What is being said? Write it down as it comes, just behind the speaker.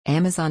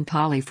Amazon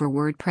Polly for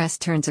WordPress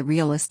turns a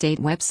real estate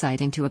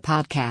website into a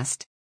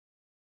podcast.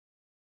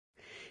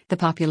 The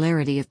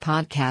popularity of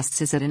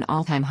podcasts is at an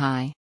all-time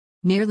high.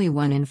 Nearly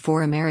 1 in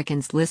 4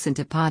 Americans listen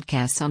to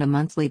podcasts on a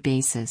monthly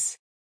basis.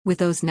 With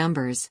those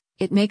numbers,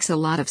 it makes a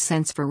lot of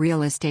sense for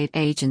real estate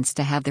agents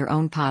to have their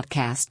own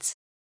podcasts.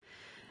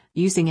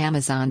 Using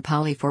Amazon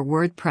Polly for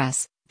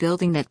WordPress,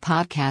 building that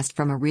podcast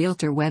from a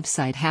realtor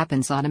website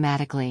happens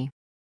automatically.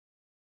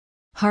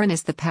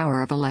 Harness the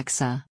power of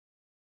Alexa.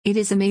 It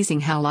is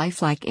amazing how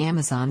lifelike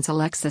Amazon's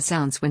Alexa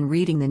sounds when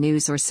reading the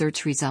news or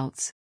search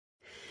results.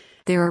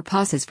 There are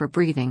pauses for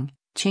breathing,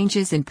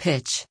 changes in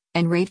pitch,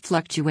 and rate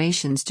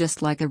fluctuations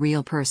just like a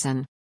real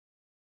person.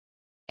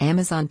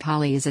 Amazon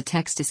Polly is a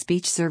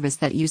text-to-speech service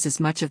that uses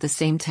much of the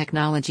same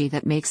technology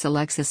that makes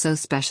Alexa so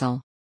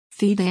special.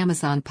 Feed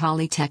Amazon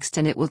Polly text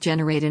and it will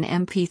generate an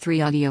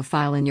MP3 audio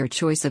file in your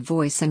choice of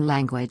voice and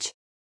language.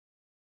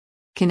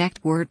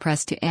 Connect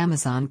WordPress to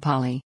Amazon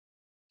Polly.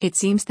 It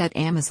seems that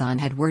Amazon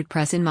had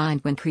WordPress in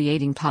mind when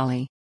creating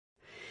Polly.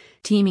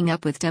 Teaming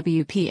up with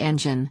WP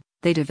Engine,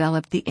 they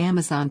developed the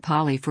Amazon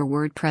Polly for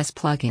WordPress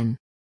plugin.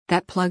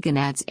 That plugin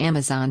adds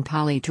Amazon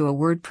Polly to a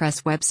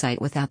WordPress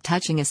website without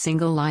touching a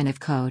single line of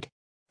code.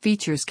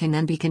 Features can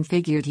then be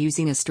configured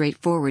using a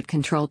straightforward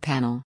control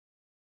panel.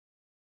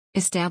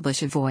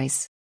 Establish a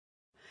voice.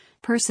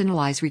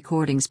 Personalize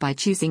recordings by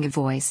choosing a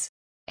voice.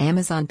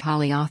 Amazon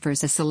Polly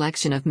offers a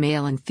selection of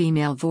male and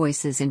female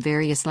voices in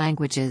various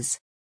languages.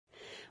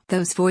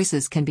 Those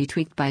voices can be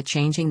tweaked by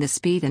changing the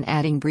speed and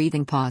adding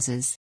breathing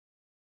pauses.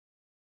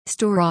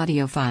 Store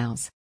audio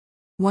files.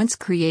 Once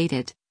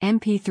created,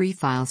 MP3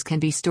 files can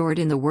be stored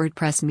in the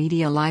WordPress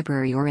media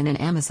library or in an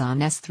Amazon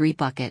S3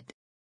 bucket.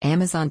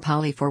 Amazon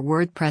Polly for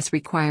WordPress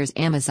requires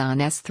Amazon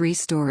S3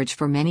 storage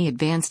for many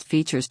advanced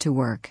features to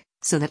work,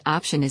 so that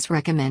option is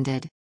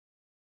recommended.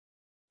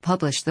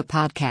 Publish the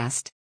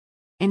podcast.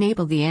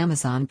 Enable the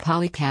Amazon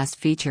Polycast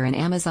feature in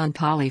Amazon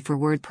Polly for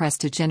WordPress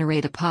to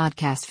generate a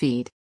podcast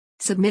feed.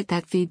 Submit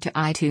that feed to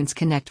iTunes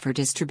Connect for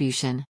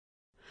distribution.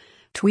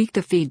 Tweak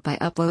the feed by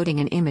uploading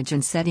an image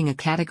and setting a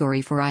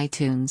category for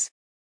iTunes.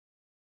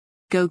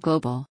 Go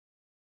global.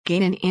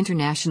 Gain an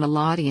international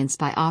audience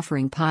by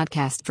offering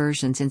podcast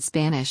versions in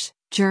Spanish,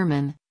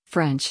 German,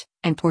 French,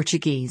 and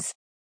Portuguese.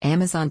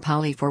 Amazon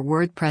Polly for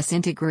WordPress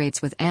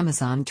integrates with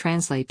Amazon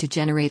Translate to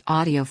generate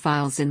audio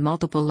files in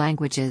multiple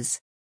languages.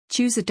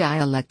 Choose a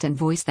dialect and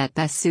voice that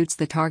best suits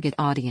the target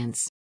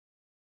audience.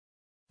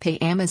 Pay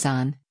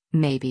Amazon,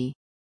 maybe.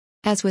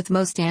 As with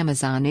most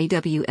Amazon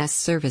AWS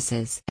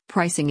services,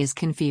 pricing is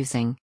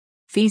confusing.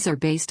 Fees are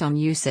based on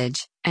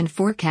usage, and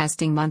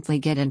forecasting monthly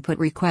get and put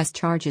request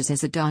charges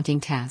is a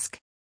daunting task.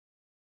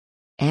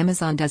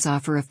 Amazon does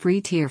offer a free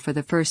tier for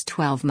the first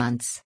 12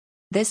 months.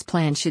 This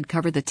plan should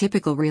cover the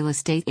typical real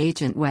estate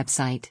agent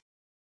website.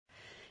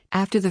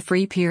 After the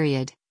free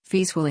period,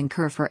 fees will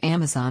incur for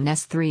Amazon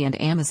S3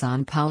 and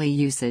Amazon Polly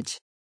usage.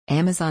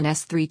 Amazon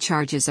S3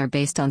 charges are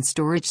based on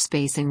storage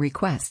space and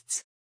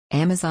requests.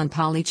 Amazon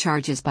Polly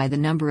charges by the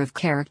number of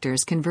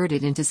characters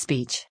converted into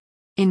speech.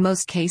 In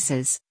most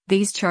cases,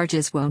 these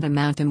charges won't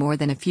amount to more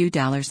than a few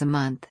dollars a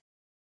month.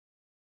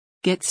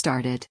 Get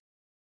started.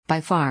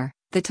 By far,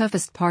 the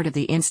toughest part of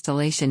the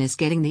installation is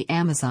getting the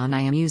Amazon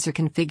IM user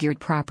configured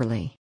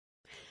properly.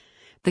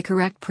 The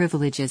correct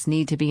privileges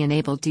need to be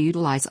enabled to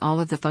utilize all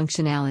of the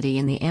functionality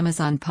in the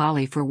Amazon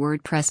Polly for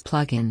WordPress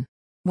plugin.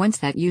 Once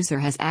that user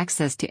has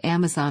access to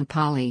Amazon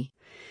Polly,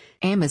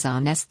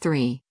 Amazon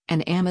S3,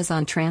 and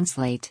Amazon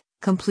Translate,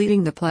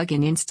 completing the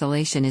plugin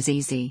installation is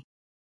easy.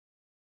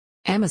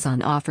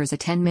 Amazon offers a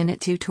 10-minute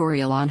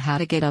tutorial on how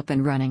to get up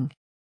and running.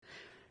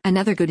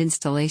 Another good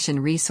installation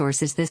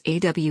resource is this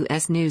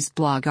AWS News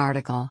blog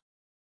article.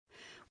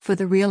 For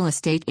the real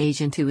estate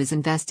agent who is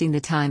investing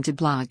the time to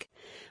blog,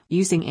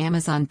 using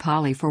Amazon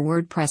Polly for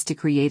WordPress to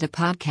create a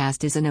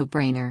podcast is a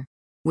no-brainer.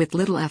 With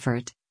little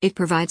effort, it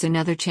provides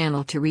another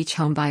channel to reach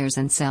home buyers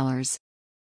and sellers.